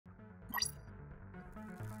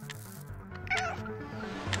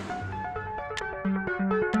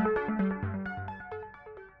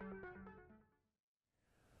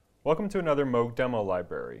Welcome to another Moog demo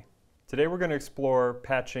library. Today we're going to explore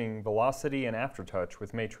patching velocity and aftertouch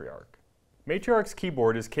with Matriarch. Matriarch's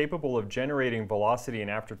keyboard is capable of generating velocity and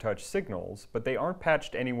aftertouch signals, but they aren't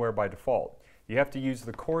patched anywhere by default. You have to use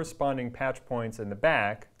the corresponding patch points in the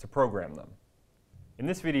back to program them. In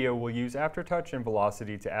this video, we'll use aftertouch and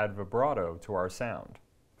velocity to add vibrato to our sound.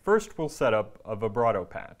 First, we'll set up a vibrato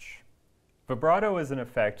patch. Vibrato is an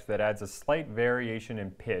effect that adds a slight variation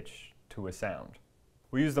in pitch to a sound.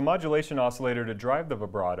 We use the modulation oscillator to drive the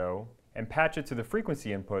vibrato and patch it to the frequency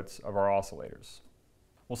inputs of our oscillators.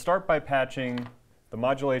 We'll start by patching the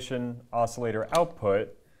modulation oscillator output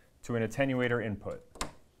to an attenuator input.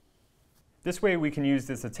 This way we can use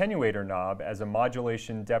this attenuator knob as a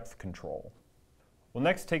modulation depth control. We'll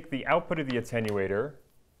next take the output of the attenuator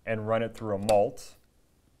and run it through a mult.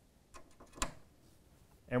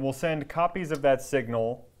 And we'll send copies of that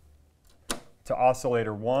signal to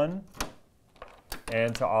oscillator 1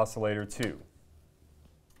 and to oscillator 2.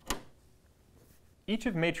 Each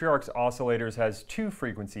of Matriarch's oscillators has two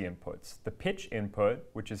frequency inputs, the pitch input,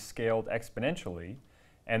 which is scaled exponentially,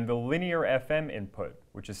 and the linear FM input,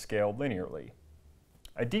 which is scaled linearly.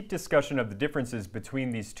 A deep discussion of the differences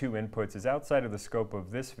between these two inputs is outside of the scope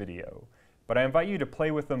of this video, but I invite you to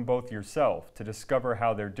play with them both yourself to discover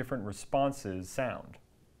how their different responses sound.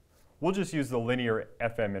 We'll just use the linear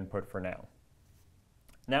FM input for now.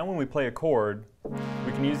 Now when we play a chord,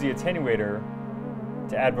 we can use the attenuator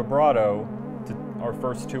to add vibrato to our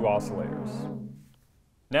first two oscillators.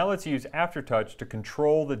 Now let's use aftertouch to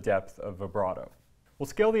control the depth of vibrato. We'll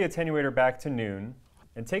scale the attenuator back to noon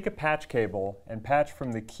and take a patch cable and patch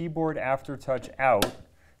from the keyboard aftertouch out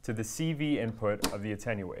to the CV input of the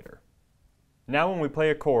attenuator. Now when we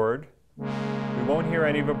play a chord, we won't hear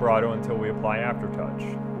any vibrato until we apply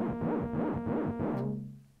aftertouch.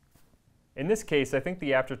 In this case, I think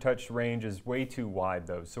the aftertouch range is way too wide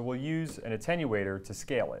though, so we'll use an attenuator to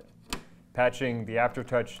scale it, patching the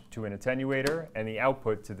aftertouch to an attenuator and the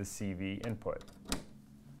output to the CV input.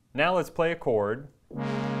 Now let's play a chord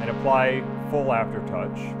and apply full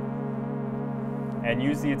aftertouch and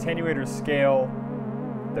use the attenuator to scale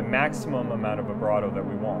the maximum amount of vibrato that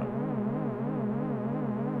we want.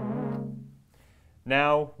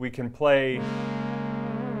 Now we can play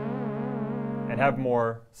and have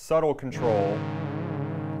more subtle control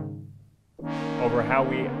over how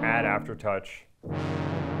we add aftertouch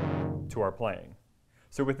to our playing.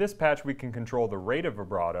 So with this patch, we can control the rate of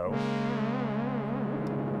vibrato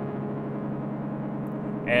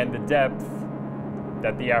and the depth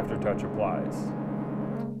that the aftertouch applies.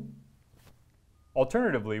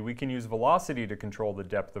 Alternatively, we can use velocity to control the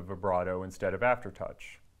depth of vibrato instead of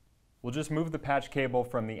aftertouch. We'll just move the patch cable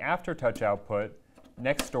from the aftertouch output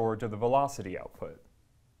next door to the velocity output.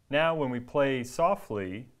 Now when we play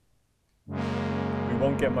softly, we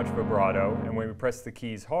won't get much vibrato, and when we press the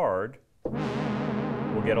keys hard,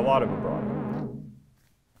 we'll get a lot of vibrato.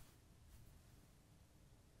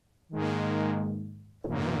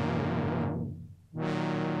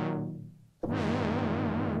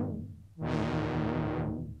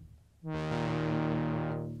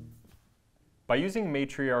 By using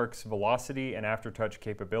Matriarch's velocity and aftertouch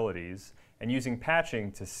capabilities, and using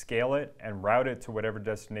patching to scale it and route it to whatever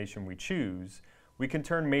destination we choose, we can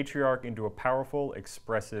turn Matriarch into a powerful,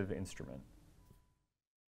 expressive instrument.